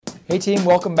Hey team,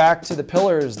 welcome back to The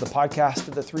Pillars, the podcast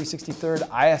of the 363rd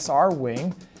ISR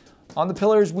Wing. On The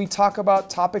Pillars, we talk about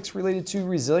topics related to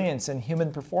resilience and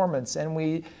human performance, and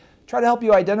we try to help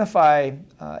you identify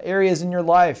areas in your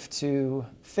life to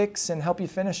fix and help you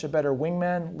finish a better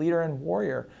wingman, leader, and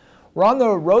warrior. We're on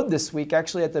the road this week,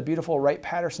 actually at the beautiful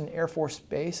Wright-Patterson Air Force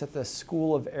Base at the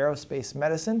School of Aerospace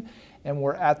Medicine, and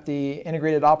we're at the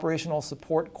Integrated Operational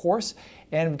Support course.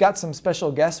 And we've got some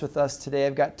special guests with us today.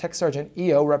 I've got Tech Sergeant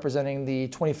EO representing the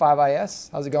 25IS.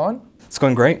 How's it going? It's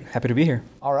going great. Happy to be here.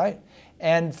 All right.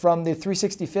 And from the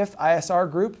 365th ISR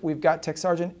group, we've got Tech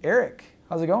Sergeant Eric.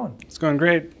 How's it going? It's going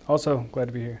great. Also, glad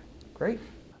to be here. Great.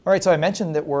 All right, so I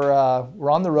mentioned that we're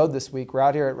on the road this week. We're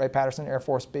out here at Wright-Patterson Air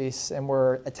Force Base, and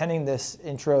we're attending this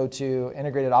Intro to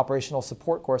Integrated Operational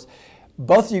Support course.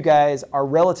 Both of you guys are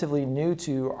relatively new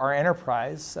to our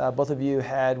enterprise. Both of you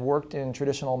had worked in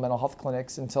traditional mental health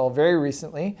clinics until very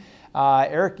recently.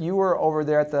 Eric, you were over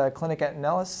there at the clinic at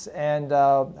Nellis, and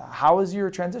how has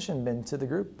your transition been to the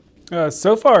group?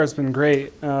 So far, it's been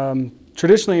great.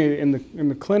 Traditionally, in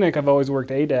the clinic, I've always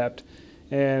worked ADAPT,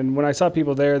 and when I saw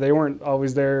people there, they weren't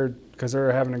always there because they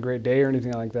were having a great day or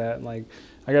anything like that. Like,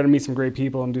 I got to meet some great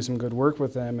people and do some good work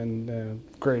with them and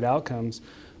great outcomes.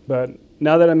 But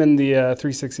now that I'm in the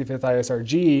 365th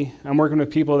ISRG, I'm working with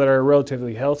people that are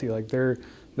relatively healthy. Like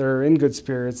they're in good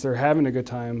spirits, they're having a good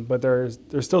time, but there's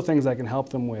still things I can help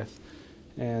them with.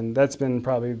 And that's been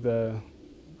probably the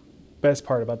best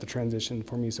part about the transition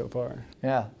for me so far.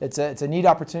 Yeah, it's a neat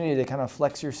opportunity to kind of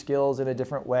flex your skills in a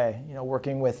different way. You know,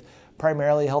 working with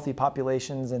primarily healthy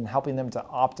populations and helping them to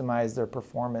optimize their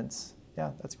performance.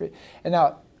 Yeah, that's great. And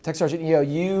now, Tech Sergeant EO,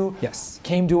 you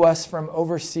came to us from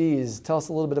overseas. Tell us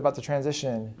a little bit about the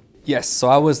transition. Yes, so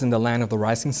I was in the land of the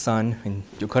rising sun in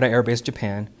Yokota Air Base,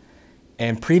 Japan.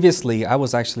 And previously, I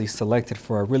was actually selected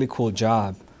for a really cool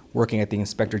job working at the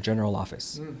Inspector General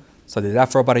office. So I did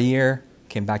that for about a year,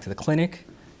 came back to the clinic,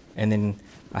 and then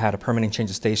I had a permanent change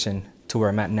of station to where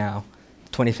I'm at now,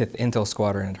 25th Intel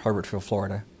Squadron at Harvard Field,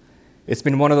 Florida. It's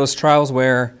been one of those trials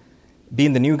where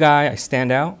being the new guy, I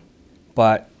stand out,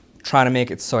 but trying to make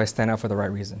it so I stand out for the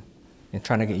right reason and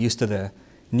trying to get used to the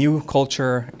new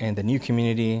culture and the new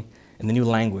community and the new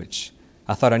language.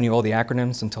 I thought I knew all the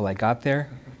acronyms until I got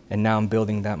there, and now I'm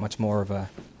building that much more of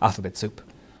a alphabet soup.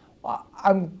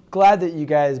 I'm glad that you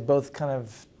guys both kind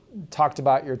of talked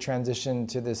about your transition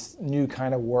to this new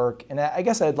kind of work, and I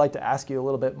guess I'd like to ask you a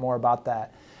little bit more about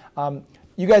that.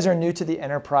 You guys are new to the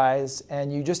enterprise,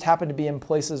 and you just happen to be in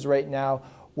places right now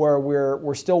where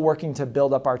we're still working to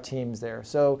build up our teams there.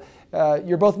 So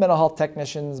you're both mental health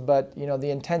technicians, but you know the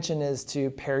intention is to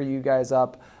pair you guys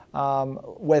up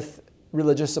with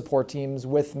religious support teams,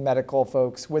 with medical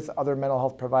folks, with other mental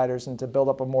health providers, and to build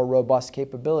up a more robust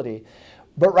capability.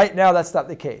 But right now, that's not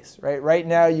the case, right? Right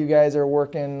now, you guys are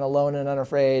working alone and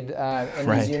unafraid in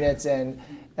these units, and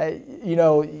you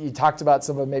know, you talked about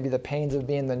some of maybe the pains of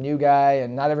being the new guy,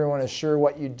 and not everyone is sure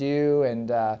what you do, and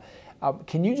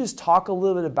can you just talk a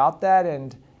little bit about that?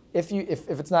 And if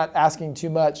it's not asking too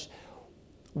much,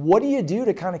 what do you do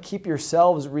to kind of keep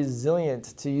yourselves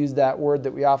resilient, to use that word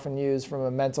that we often use from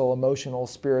a mental, emotional,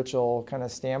 spiritual kind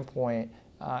of standpoint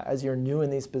as you're new in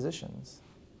these positions?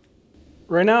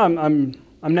 Right now, I'm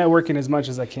networking as much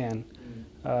as I can.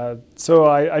 So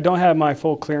I don't have my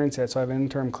full clearance yet, so I have an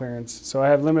interim clearance. So I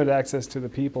have limited access to the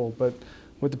people, but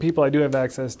with the people I do have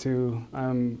access to,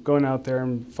 I'm going out there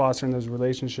and fostering those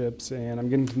relationships, and I'm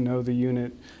getting to know the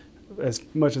unit as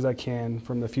much as I can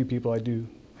from the few people I do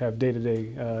have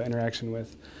day-to-day interaction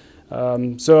with.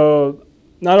 So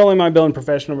not only am I building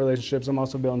professional relationships, I'm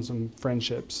also building some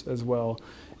friendships as well.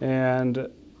 And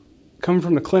coming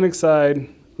from the clinic side,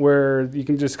 where you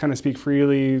can just kind of speak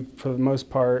freely for the most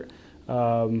part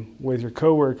with your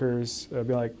coworkers,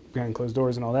 be like behind closed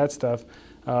doors and all that stuff.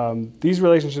 These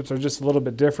relationships are just a little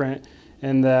bit different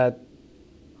in that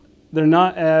they're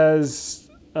not as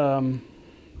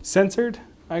censored,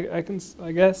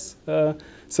 I guess.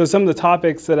 So some of the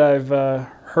topics that I've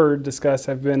heard discussed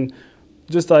have been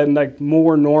just like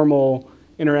more normal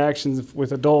interactions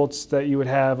with adults that you would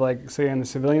have, like say on the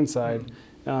civilian side.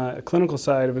 Clinical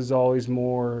side, it was always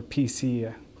more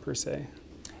PC per se.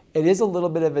 It is a little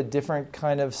bit of a different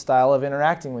kind of style of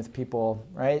interacting with people,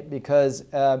 right? Because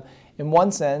in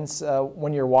one sense,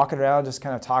 when you're walking around just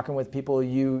kind of talking with people,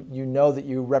 you know that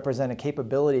you represent a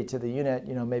capability to the unit.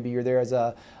 You know, maybe you're there as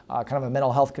a kind of a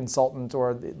mental health consultant,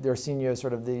 or they're seeing you as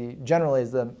sort of generally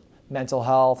as the mental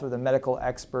health or the medical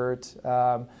expert,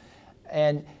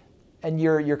 and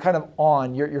you're kind of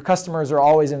on. Your customers are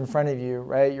always in front of you,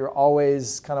 right? You're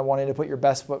always kind of wanting to put your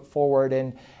best foot forward,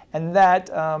 and And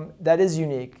that is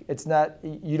unique. It's not,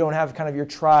 you don't have kind of your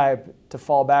tribe to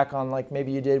fall back on like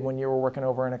maybe you did when you were working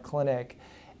over in a clinic.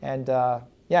 And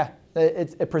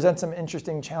it presents some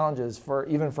interesting challenges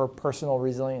even for personal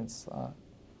resilience.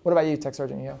 What about you, Tech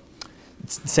Sergeant Eo?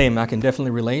 It's the same. I can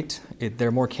definitely relate.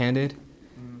 They're more candid.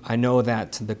 I know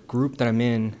that the group that I'm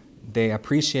in, they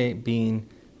appreciate being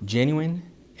genuine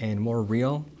and more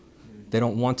real. They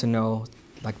don't want to know,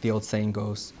 like the old saying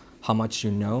goes, how much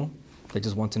you know. They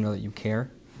just want to know that you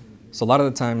care. So a lot of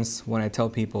the times when I tell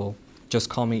people, just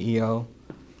call me EO,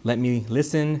 let me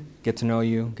listen, get to know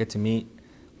you, get to meet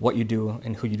what you do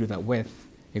and who you do that with,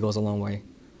 it goes a long way.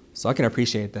 So I can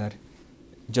appreciate that.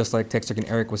 Just like Tech Sergeant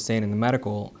Eric was saying in the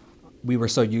medical, we were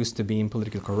so used to being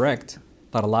politically correct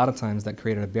that a lot of times that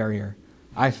created a barrier,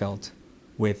 I felt,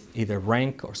 with either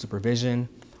rank or supervision,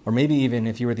 or maybe even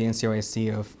if you were the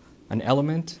NCOIC of an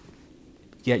element,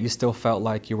 yet you still felt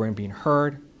like you weren't being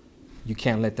heard. You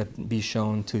can't let that be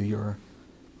shown to your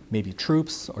maybe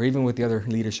troops or even with the other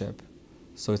leadership.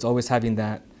 So it's always having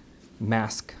that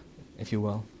mask, if you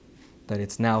will, that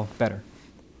it's now better.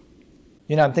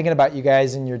 You know, I'm thinking about you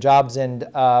guys and your jobs, and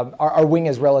our wing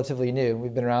is relatively new.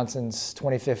 We've been around since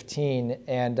 2015,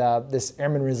 and this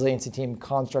Airmen Resilience Team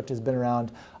construct has been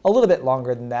around a little bit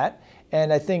longer than that.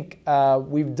 And I think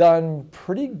we've done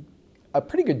a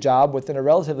pretty good job within a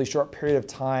relatively short period of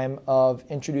time of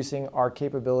introducing our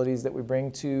capabilities that we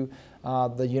bring to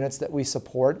the units that we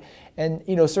support. And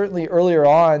you know, certainly earlier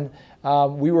on,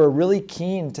 we were really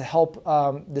keen to help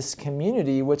this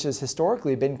community, which has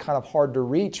historically been kind of hard to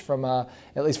reach from at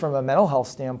least from a mental health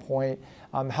standpoint,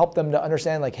 help them to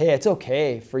understand like, hey, it's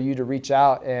okay for you to reach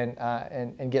out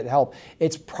and get help.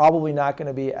 It's probably not going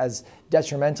to be as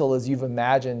detrimental as you've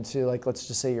imagined to, like, let's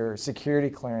just say your security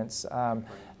clearance.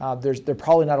 There are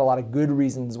probably not a lot of good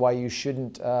reasons why you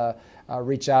shouldn't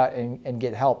reach out and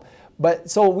get help.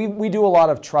 But so we do a lot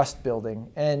of trust building,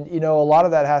 and you know, a lot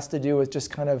of that has to do with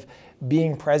just kind of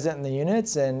being present in the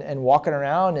units and walking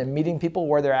around and meeting people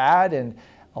where they're at, and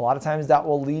a lot of times that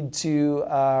will lead to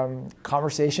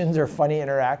conversations or funny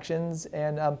interactions,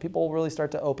 and people really start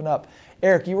to open up.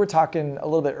 Eric, you were talking a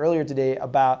little bit earlier today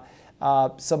about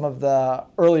some of the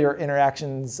earlier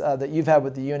interactions that you've had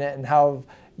with the unit and how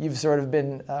you've sort of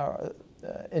been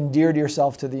endeared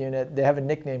yourself to the unit. They have a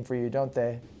nickname for you, don't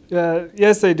they?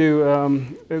 Yes, they do.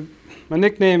 My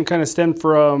nickname kind of stemmed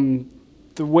from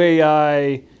the way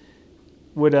I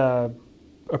would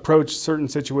approach certain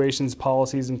situations,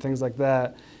 policies, and things like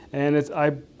that. And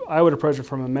I would approach it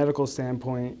from a medical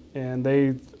standpoint, and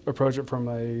they approach it from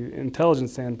an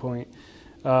intelligence standpoint.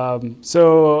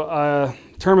 So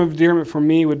term of endearment for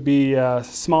me would be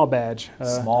small badge.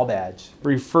 Small badge.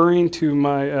 Referring to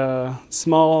my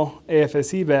small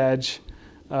AFSE badge.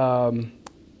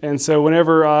 And so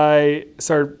whenever I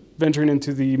start venturing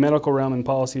into the medical realm and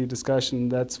policy discussion,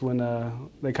 that's when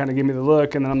they kind of give me the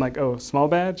look, and then I'm like, oh, small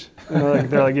badge? And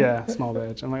they're like, yeah, small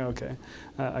badge. I'm like, okay,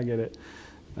 I get it.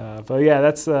 But yeah,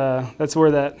 that's where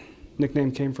that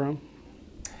nickname came from.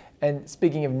 And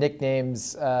speaking of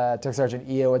nicknames, Tech Sergeant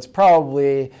EO, it's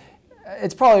probably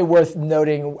worth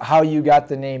noting how you got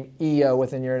the name EO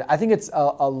within your. I think it's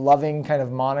a loving kind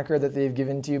of moniker that they've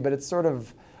given to you, but it's sort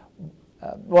of.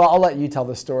 Well, I'll let you tell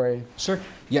the story. Sure.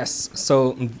 Yes.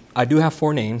 So I do have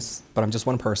 4 names, but I'm just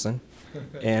one person.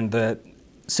 And the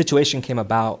situation came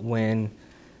about when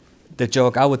the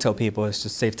joke I would tell people is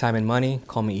just save time and money,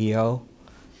 call me EO.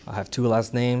 I have 2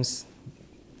 last names.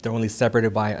 They're only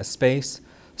separated by a space.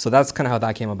 So that's kind of how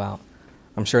that came about.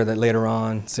 I'm sure that later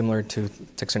on, similar to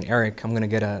Texter and Eric, I'm going to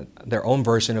get their own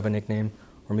version of a nickname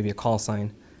or maybe a call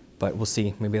sign, but we'll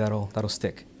see. Maybe that'll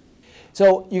stick.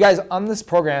 So you guys, on this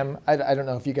program, I don't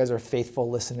know if you guys are faithful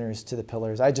listeners to the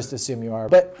Pillars. I just assume you are.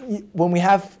 But when we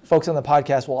have folks on the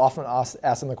podcast, we'll often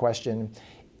ask them the question,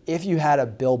 if you had a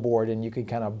billboard and you could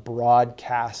kind of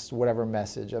broadcast whatever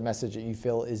message, a message that you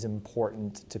feel is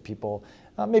important to people,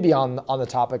 maybe on the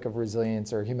topic of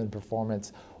resilience or human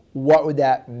performance, what would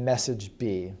that message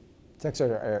be?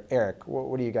 Texter or Eric,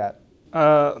 what do you got?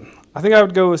 I think I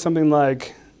would go with something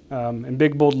like, in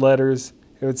big bold letters,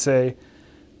 it would say,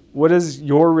 what is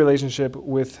your relationship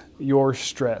with your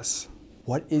stress?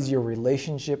 What is your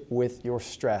relationship with your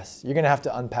stress? You're going to have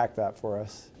to unpack that for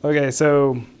us. Okay,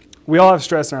 so we all have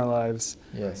stress in our lives.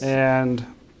 Yes. And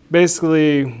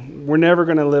basically, we're never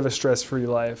going to live a stress-free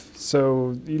life.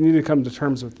 So you need to come to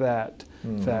terms with that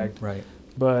fact. Right.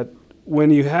 But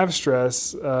when you have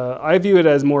stress, I view it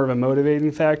as more of a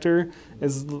motivating factor.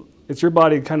 It's your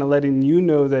body kind of letting you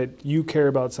know that you care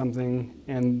about something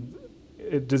and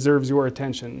it deserves your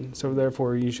attention. So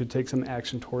therefore, you should take some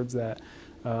action towards that.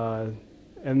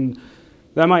 And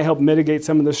that might help mitigate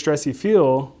some of the stress you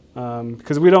feel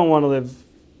because we don't want to live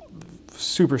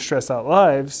super stressed out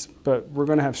lives, but we're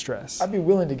going to have stress. I'd be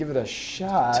willing to give it a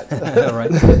shot.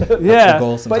 Right? Yeah.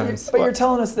 But you're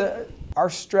telling us that our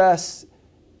stress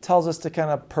tells us to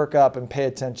kind of perk up and pay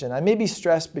attention. I may be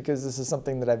stressed because this is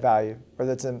something that I value or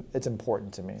it's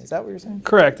important to me. Is that what you're saying?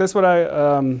 Correct. That's what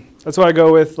I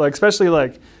go with. Like,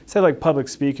 especially say public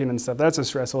speaking and stuff. That's a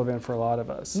stressful event for a lot of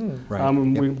us. Right.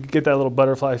 We get that little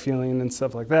butterfly feeling and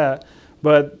stuff like that.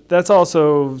 But that's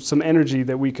also some energy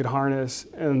that we could harness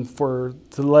and to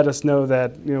let us know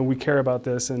that we care about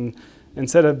this, and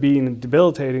instead of being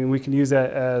debilitating, we can use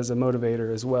that as a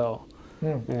motivator as well.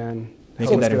 And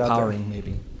making that empowering,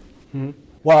 maybe. Mm-hmm.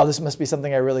 Wow, this must be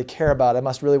something I really care about. I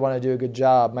must really want to do a good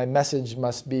job. My message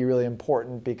must be really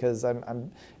important because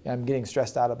I'm getting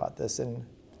stressed out about this. And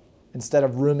instead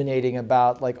of ruminating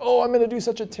about I'm going to do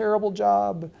such a terrible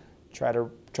job, try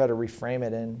to reframe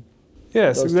it in.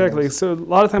 Yes, exactly. Terms. So a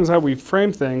lot of times how we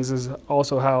frame things is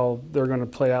also how they're going to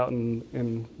play out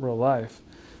in real life.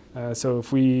 So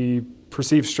if we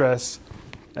perceive stress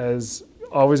as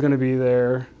always going to be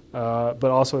there, but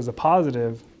also as a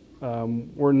positive,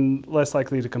 we're less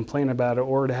likely to complain about it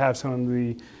or to have some of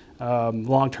the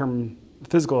long-term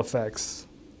physical effects,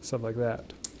 stuff like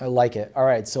that. I like it. All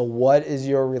right, so what is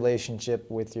your relationship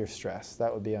with your stress?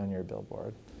 That would be on your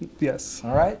billboard. Yes.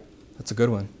 All right. That's a good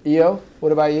one. EO,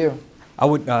 what about you? I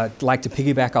would like to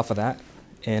piggyback off of that.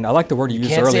 And I like the word you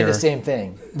used Can't earlier. say the same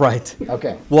thing. Right.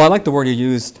 Okay. Well, I like the word you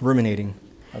used, ruminating.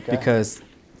 Okay. Because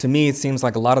to me, it seems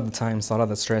like a lot of the times, a lot of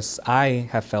the stress I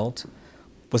have felt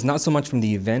was not so much from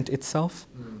the event itself,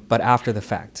 but after the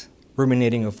fact.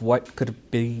 Ruminating of what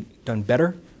could be done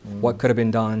better, what could have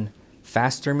been done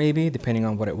faster maybe, depending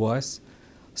on what it was.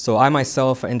 So I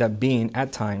myself end up being,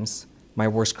 at times, my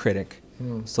worst critic.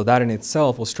 So that in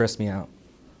itself will stress me out.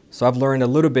 So I've learned a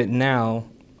little bit now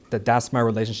that that's my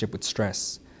relationship with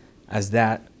stress, as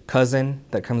that cousin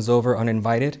that comes over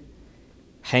uninvited,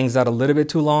 hangs out a little bit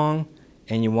too long,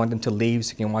 and you want them to leave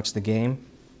so you can watch the game,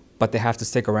 but they have to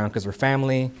stick around because we're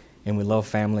family and we love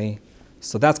family.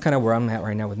 So that's kind of where I'm at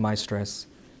right now with my stress.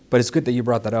 But it's good that you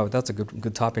brought that up. That's a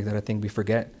good topic that I think we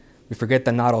forget. We forget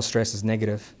that not all stress is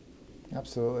negative.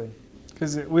 Absolutely.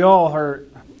 Because we all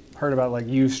heard about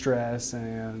eustress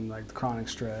and the chronic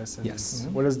stress. And Yes.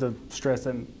 What is the stress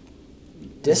that?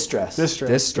 Distress.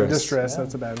 Distress. Yeah.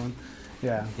 That's a bad one.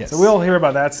 Yeah. Yes. So we all hear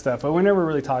about that stuff, but we never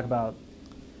really talk about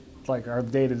our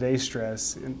day-to-day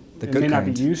stress. It may not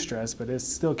be eustress, but it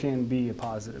still can be a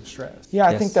positive stress. Yeah,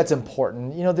 I Yes. think that's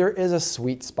important. There is a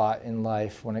sweet spot in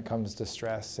life when it comes to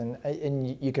stress,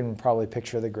 and you can probably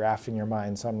picture the graph in your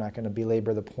mind, so I'm not going to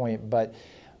belabor the point, but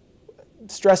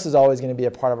stress is always going to be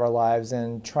a part of our lives,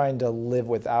 and trying to live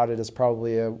without it is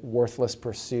probably a worthless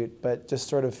pursuit, but just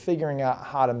sort of figuring out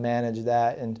how to manage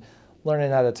that and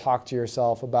learning how to talk to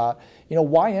yourself about,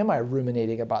 why am I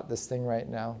ruminating about this thing right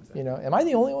now? Am I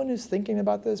the only one who's thinking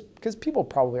about this? Because people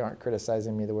probably aren't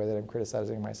criticizing me the way that I'm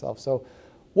criticizing myself. So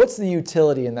what's the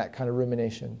utility in that kind of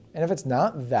rumination? And if it's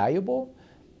not valuable,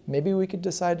 maybe we could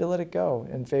decide to let it go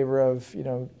in favor of,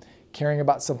 caring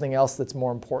about something else that's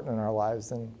more important in our lives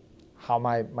than how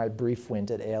my brief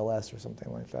went at ALS or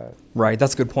something like that. Right,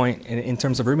 that's a good point. In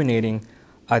terms of ruminating,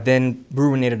 I then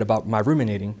ruminated about my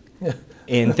ruminating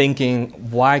in thinking,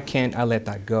 why can't I let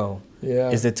that go?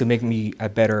 Yeah. Is it to make me a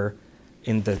better,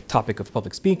 in the topic of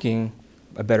public speaking,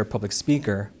 a better public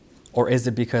speaker? Or is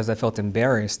it because I felt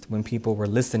embarrassed when people were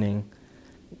listening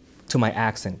to my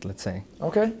accent, let's say?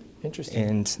 Okay, interesting.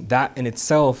 And that in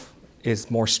itself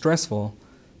is more stressful,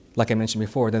 like I mentioned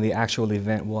before, than the actual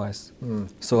event was.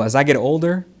 So as I get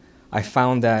older, I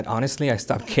found that honestly, I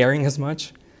stopped caring as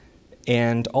much.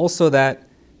 And also that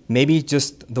maybe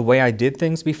just the way I did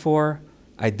things before,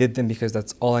 I did them because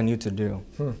that's all I knew to do.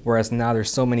 Whereas now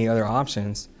there's so many other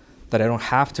options that I don't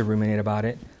have to ruminate about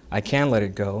it. I can let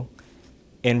it go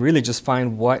and really just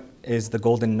find what is the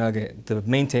golden nugget, the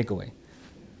main takeaway.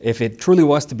 If it truly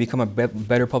was to become a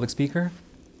better public speaker,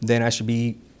 then I should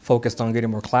be focused on getting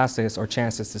more classes or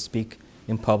chances to speak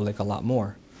in public a lot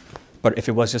more. But if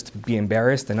it was just to be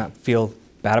embarrassed and not feel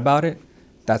bad about it,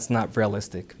 that's not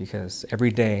realistic, because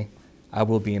every day I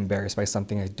will be embarrassed by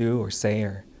something I do or say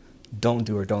or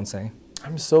don't say.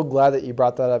 I'm so glad that you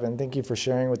brought that up, and thank you for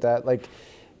sharing with that.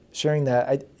 Sharing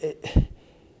that,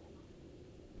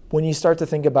 when you start to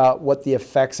think about what the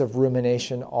effects of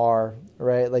rumination are,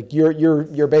 right?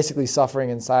 You're basically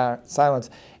suffering in silence,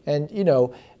 and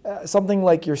something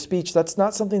like your speech, that's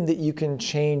not something that you can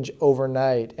change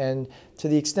overnight. And to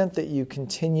the extent that you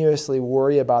continuously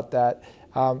worry about that,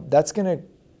 that's going to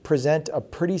present a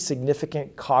pretty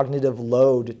significant cognitive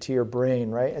load to your brain,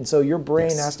 right? And so your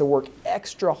brain has to work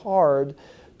extra hard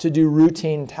to do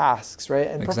routine tasks, right?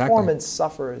 And Exactly. performance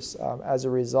suffers as a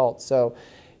result. So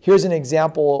here's an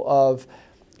example of,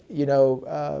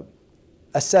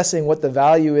 assessing what the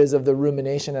value is of the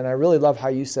rumination. And I really love how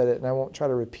you said it, and I won't try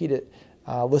to repeat it.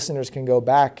 Listeners can go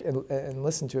back and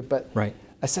listen to it. But Right.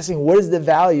 assessing what is the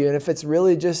value, and if it's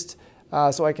really just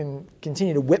so I can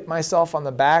continue to whip myself on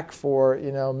the back for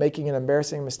making an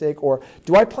embarrassing mistake, or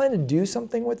do I plan to do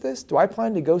something with this? Do I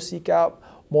plan to go seek out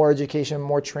more education,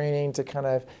 more training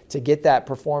to get that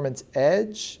performance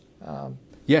edge?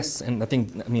 Yes, and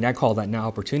I call that now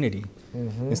opportunity.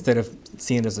 Instead of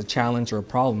seeing it as a challenge or a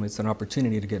problem, it's an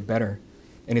opportunity to get better.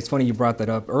 And it's funny you brought that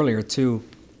up earlier too.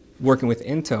 Working with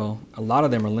Intel, a lot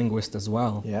of them are linguists as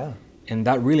well. Yeah. And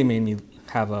that really made me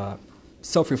have a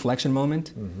self-reflection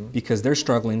moment because they're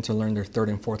struggling to learn their third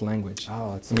and fourth language.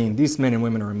 These men and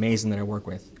women are amazing that I work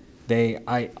with.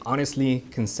 I honestly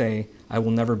can say I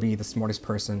will never be the smartest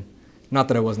person. Not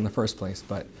that I was in the first place,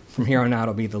 but from here on out,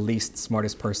 I'll be the least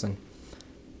smartest person.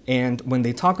 And when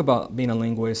they talk about being a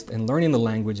linguist and learning the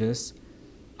languages,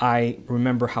 I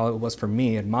remember how it was for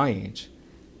me at my age.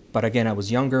 But again, I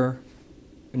was younger.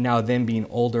 Now them being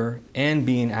older and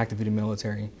being active duty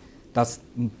military, that's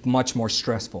much more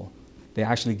stressful. They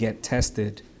actually get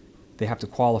tested. They have to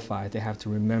qualify. They have to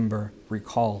remember,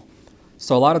 recall.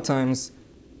 So a lot of times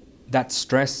that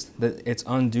stress, that it's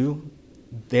undue,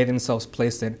 they themselves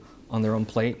place it on their own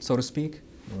plate, so to speak.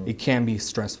 It can be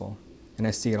stressful. And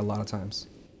I see it a lot of times.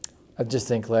 I just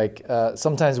think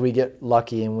sometimes we get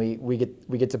lucky and we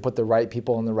get to put the right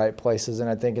people in the right places, and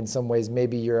I think in some ways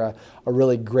maybe you're a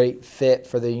really great fit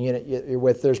for the unit you're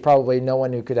with. There's probably no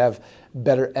one who could have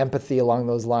better empathy along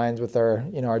those lines with our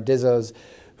DIZZOs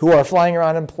who are flying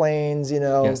around in planes,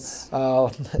 Yes.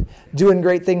 doing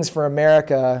great things for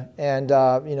America, and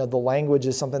the language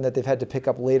is something that they've had to pick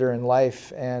up later in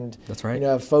life. And That's right.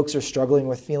 If folks are struggling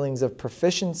with feelings of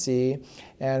proficiency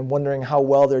and wondering how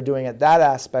well they're doing at that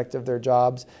aspect of their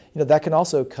jobs, that can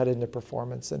also cut into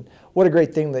performance. And what a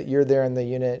great thing that you're there in the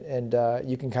unit and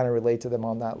you can kind of relate to them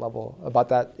on that level about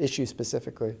that issue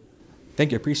specifically.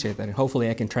 Thank you, appreciate that. And hopefully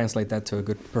I can translate that to a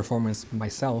good performance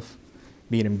myself,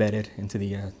 being embedded into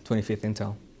the 25th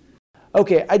Intel.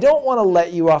 Okay, I don't want to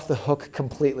let you off the hook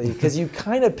completely because you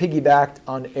kind of piggybacked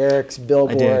on Eric's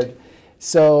billboard. I did.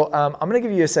 So I'm going to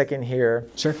give you a second here.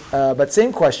 Sure. But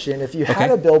same question. If you had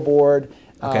Okay. a billboard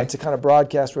Okay. to kind of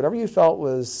broadcast whatever you felt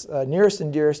was nearest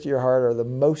and dearest to your heart or the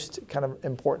most kind of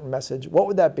important message, what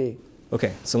would that be?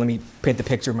 Okay, so let me paint the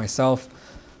picture of myself.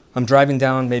 I'm driving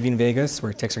down maybe in Vegas,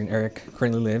 where Texter and Eric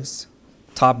currently lives.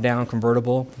 Top down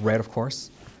convertible, red of course.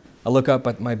 I look up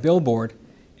at my billboard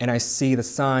and I see the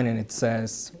sign and it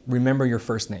says, remember your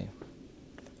first name.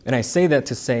 And I say that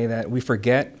to say that we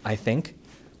forget, I think,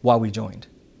 why we joined.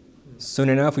 Soon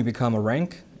enough, we become a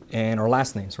rank and our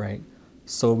last names, right?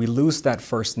 So we lose that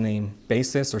first name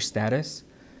basis or status.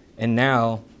 And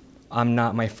now I'm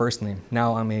not my first name.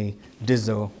 Now I'm a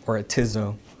DIZZO or a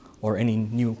TIZZO or any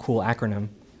new cool acronym.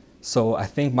 So I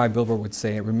think my billboard would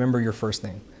say, remember your first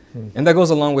name. And that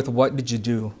goes along with what did you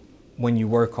do when you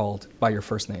were called by your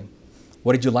first name?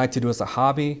 What did you like to do as a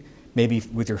hobby, maybe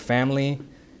with your family?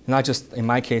 Not just in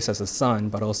my case as a son,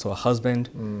 but also a husband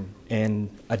and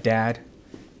a dad.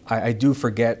 I do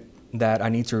forget that I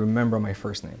need to remember my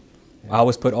first name. I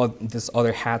always put all these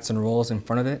other hats and roles in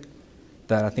front of it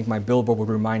that I think my billboard would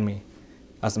remind me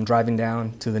as I'm driving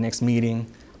down to the next meeting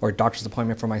or doctor's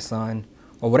appointment for my son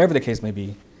or whatever the case may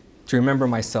be, to remember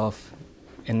myself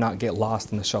and not get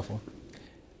lost in the shuffle.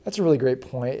 That's a really great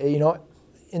point.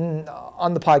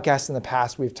 On the podcast in the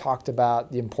past, we've talked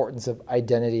about the importance of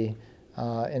identity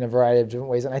in a variety of different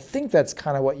ways, and I think that's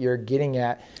kind of what you're getting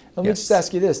at. Let me just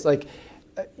ask you this: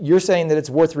 you're saying that it's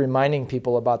worth reminding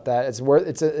people about that. It's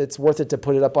worth it to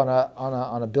put it up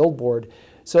on a billboard.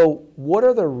 So, what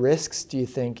are the risks? Do you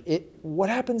think? What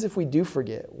happens if we do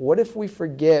forget? What if we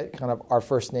forget kind of our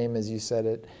first name, as you said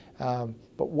it?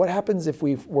 But what happens if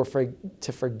we were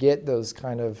to forget those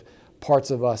kind of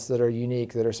parts of us that are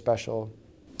unique, that are special?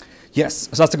 Yes,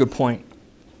 so that's a good point.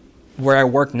 Where I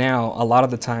work now, a lot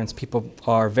of the times people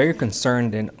are very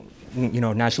concerned, and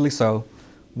naturally so,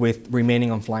 with remaining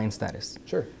on flying status.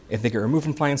 Sure. If they get removed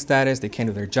from flying status, they can't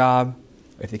do their job.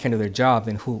 If they can't do their job,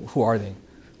 then who are they,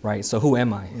 right? So who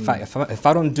am I? If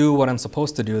I don't do what I'm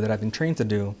supposed to do, that I've been trained to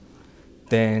do,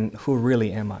 then who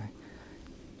really am I?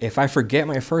 If I forget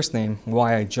my first name,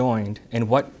 why I joined, and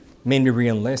what made me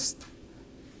re-enlist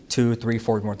 2, 3,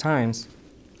 4 more times,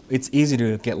 it's easy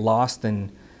to get lost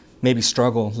and maybe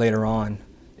struggle later on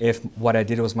if what I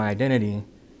did was my identity,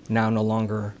 now no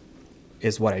longer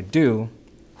is what I do.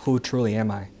 Who truly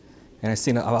am I? And I've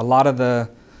seen a lot of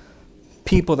the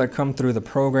people that come through the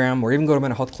program or even go to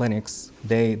mental health clinics,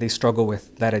 they struggle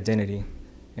with that identity.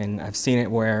 And I've seen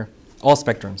it where all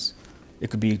spectrums. It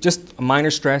could be just a minor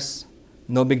stress,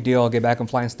 no big deal, I'll get back on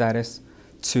flying status,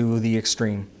 to the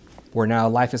extreme, where now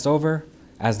life is over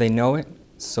as they know it,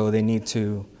 so they need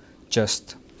to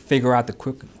just figure out the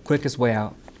quickest way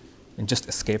out and just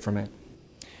escape from it.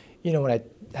 You know, when I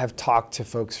have talked to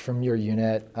folks from your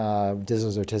unit,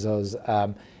 DISOs or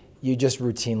TISOs, you just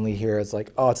routinely hear it's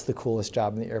like, oh, it's the coolest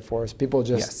job in the Air Force. People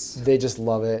just, they just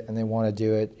love it and they want to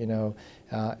do it, you know,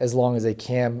 as long as they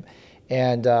can.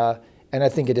 And I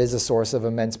think it is a source of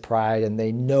immense pride, and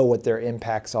they know what their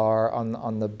impacts are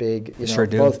on the big, you know, sure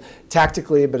do. Both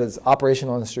tactically, but it's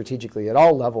operational and strategically at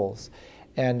all levels.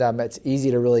 And it's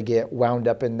easy to really get wound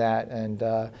up in that,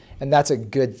 and that's a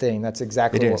good thing. That's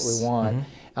exactly what we want.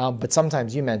 Mm-hmm. But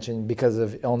sometimes, you mentioned, because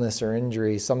of illness or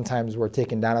injury, sometimes we're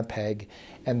taken down a peg,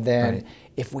 and then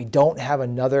if we don't have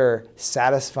another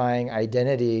satisfying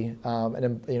identity,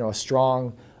 and you know, a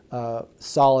strong,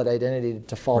 solid identity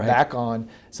to fall back on,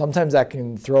 sometimes that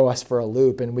can throw us for a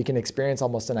loop, and we can experience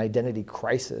almost an identity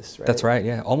crisis. Right? That's right.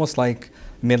 Yeah, almost like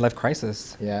midlife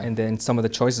crisis. Yeah. And then some of the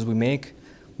choices we make,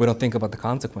 we don't think about the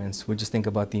consequence. We just think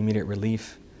about the immediate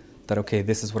relief that, okay,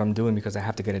 this is what I'm doing because I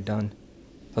have to get it done.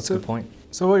 That's a good point.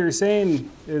 So what you're saying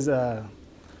is I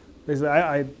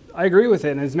agree with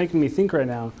it, and it's making me think right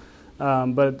now.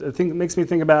 But I think it makes me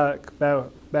think about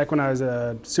back when I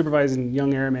was supervising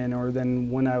young airmen, or then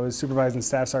when I was supervising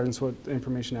staff sergeants, what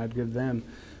information I'd give them.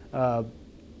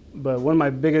 But one of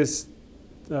my biggest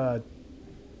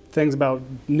things about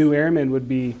new airmen would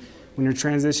be, when you're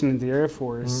transitioning into the Air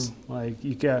Force, like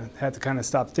you have to kind of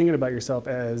stop thinking about yourself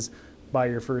as by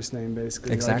your first name,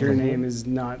 basically. Exactly. Like your name is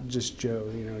not just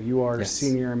Joe. You know, you are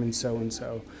senior airman so and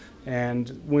so.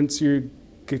 And once you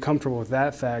get comfortable with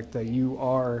that fact that you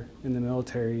are in the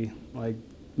military, like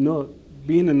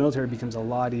being in the military becomes a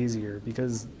lot easier,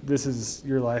 because this is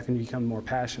your life and you become more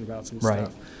passionate about some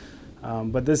stuff.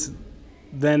 But this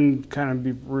then kind of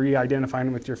be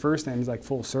re-identifying with your first name is like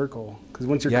full circle, because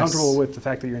once you're comfortable with the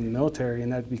fact that you're in the military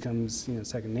and that becomes, you know,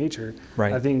 second nature,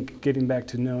 I think getting back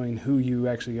to knowing who you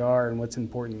actually are and what's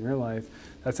important in your life,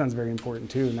 that sounds very important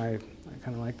too, and I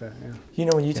kind of like that. Yeah. You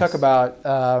know, when you talk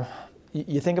about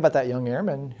you think about that young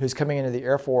airman who's coming into the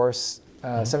Air Force,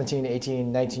 17, 18,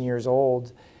 19 years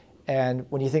old, and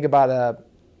when you think about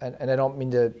and I don't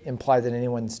mean to imply that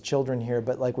anyone's children here,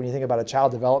 but like when you think about a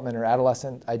child development or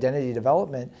adolescent identity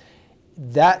development,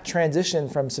 that transition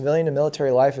from civilian to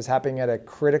military life is happening at a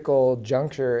critical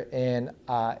juncture in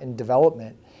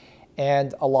development.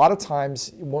 And a lot of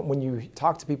times when you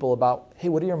talk to people about, hey,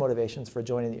 what are your motivations for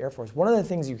joining the Air Force? One of the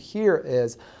things you hear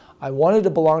is, I wanted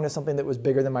to belong to something that was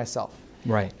bigger than myself.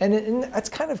 Right. And that's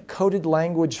kind of coded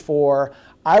language for,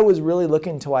 I was really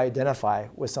looking to identify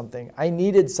with something. I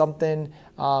needed something,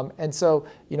 and so,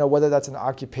 you know, whether that's an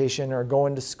occupation or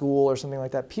going to school or something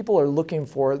like that, people are looking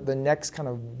for the next kind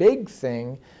of big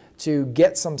thing to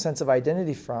get some sense of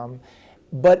identity from.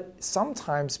 But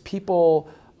sometimes people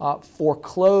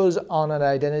foreclose on an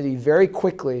identity very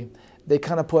quickly. They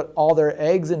kind of put all their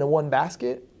eggs into one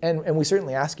basket, and we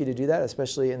certainly ask you to do that,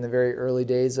 especially in the very early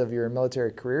days of your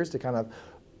military careers, to kind of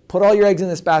put all your eggs in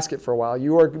this basket for a while.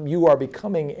 You are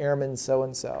becoming airman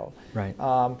so-and-so. Right.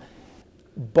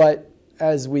 But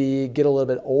as we get a little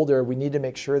bit older, we need to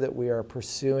make sure that we are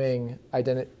pursuing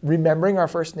identity, remembering our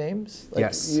first names, like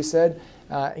you said,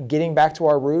 getting back to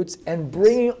our roots, and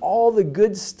bringing all the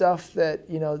good stuff that,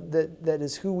 you know, that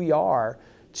is who we are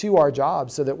to our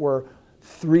jobs, so that we're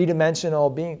three-dimensional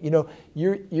being. You know,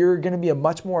 you're going to be a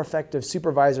much more effective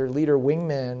supervisor, leader,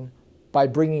 wingman by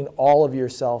bringing all of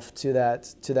yourself to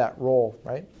that role,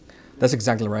 right? That's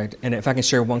exactly right. And if I can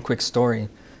share one quick story,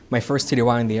 my first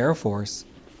TDY in the Air Force,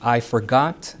 I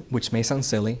forgot, which may sound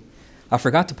silly, I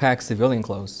forgot to pack civilian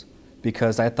clothes,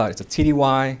 because I thought it's a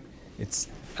TDY, it's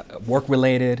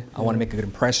work-related, I want to make a good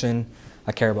impression,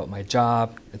 I care about my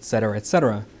job, et cetera, et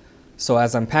cetera. So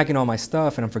as I'm packing all my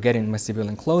stuff and I'm forgetting my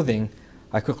civilian clothing,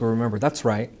 I quickly remember, that's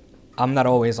right, I'm not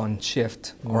always on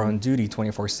shift or on duty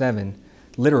 24/7,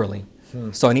 literally.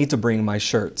 So I need to bring my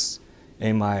shirts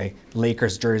and my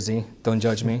Lakers jersey, don't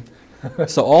judge me.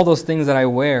 So all those things that I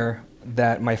wear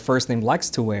that my first name likes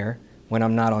to wear when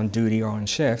I'm not on duty or on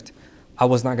shift, I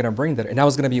was not going to bring that, and I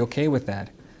was going to be okay with that.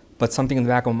 But something in the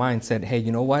back of my mind said, hey,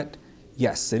 you know what?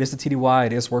 Yes, it is a TDY,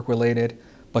 it is work related,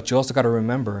 but you also got to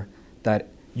remember that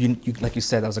you, like you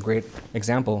said, that was a great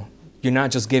example. You're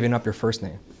not just giving up your first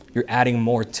name, you're adding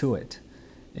more to it.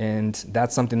 And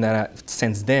that's something that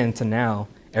since then to now,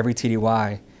 every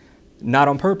TDY, not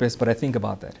on purpose, but I think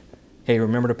about that. Hey,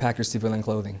 remember to pack your civilian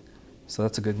clothing. So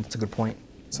that's a good point.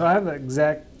 So I have the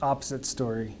exact opposite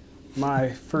story. My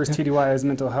first TDY is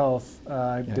mental health.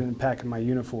 I didn't pack in my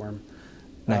uniform.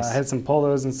 Nice. I had some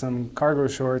polos and some cargo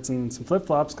shorts and some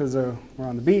flip-flops because we're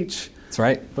on the beach. That's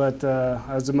right. But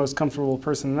I was the most comfortable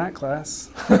person in that class.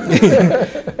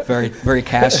 Very, very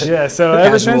casual. Yeah, so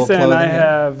ever since then clothing, I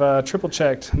have triple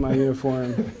checked my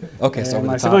uniform. Okay, so and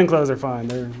my civilian clothes are fine.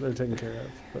 They're taken care of.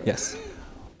 But. Yes.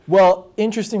 Well,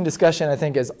 interesting discussion, I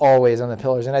think, as always on the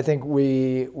pillars. And I think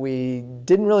we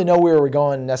didn't really know where we were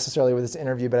going necessarily with this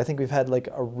interview, but I think we've had like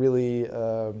a really,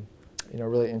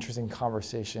 really interesting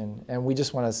conversation. And we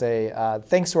just want to say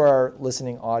thanks to our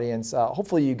listening audience.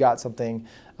 Hopefully you got something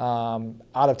out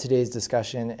of today's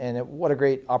discussion. And what a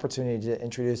great opportunity to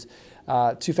introduce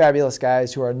two fabulous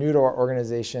guys who are new to our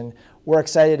organization. We're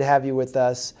excited to have you with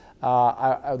us.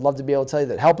 I would love to be able to tell you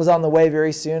that help is on the way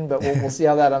very soon, but we'll see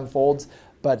how that unfolds.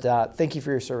 But thank you for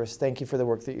your service. Thank you for the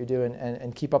work that you're doing,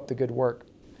 and keep up the good work.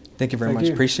 Thank you very much.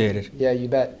 Appreciate it. Yeah, you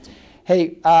bet.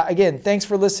 Hey, again, thanks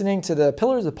for listening to the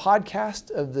Pillars, the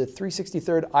podcast of the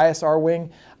 363rd ISR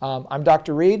Wing. I'm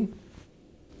Dr. Reed.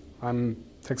 I'm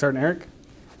Tech Sergeant Eric.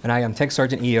 And I am Tech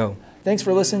Sergeant EO. Thanks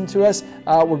for listening to us.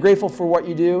 We're grateful for what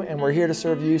you do, and we're here to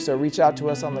serve you. So reach out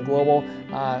to us on the global.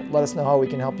 Let us know how we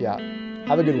can help you out.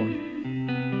 Have a good one.